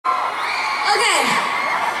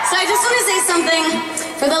I just want to say something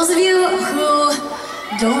for those of you who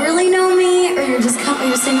don't really know me, or you're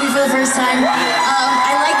seeing me for the first time.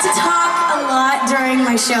 I like to talk a lot during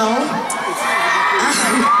my show. I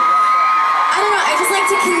don't know, I just like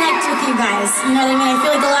to connect with you guys. You know what I mean? I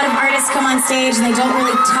feel like a lot of artists come on stage and they don't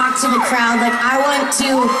really talk to the crowd. Like, I want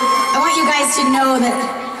you guys to know that,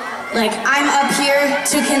 like, I'm up here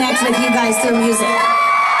to connect with you guys through music.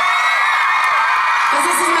 Because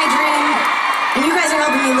this is my dream, and you guys are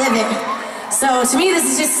helping me live it. So, to me, this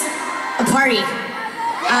is just a party.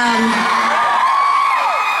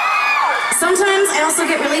 Sometimes I also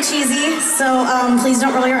get really cheesy, so please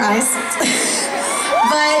don't roll your eyes.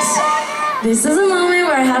 But this is a moment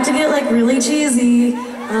where I have to get like really cheesy.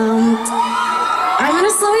 I'm gonna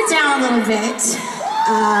slow it down a little bit,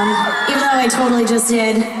 even though I totally just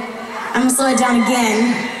did. I'm gonna slow it down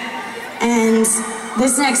again. And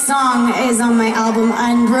this next song is on my album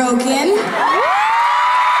Unbroken.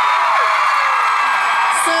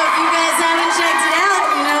 So if you guys haven't checked it out,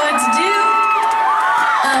 you know what to do.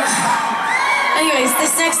 Anyways,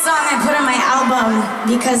 this next song I put on my album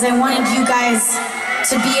because I wanted you guys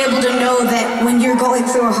to be able to know that when you're going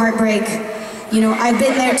through a heartbreak, you know, I've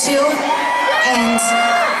been there too, and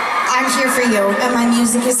I'm here for you, and my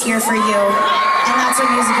music is here for you, and that's what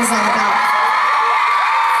music is all about.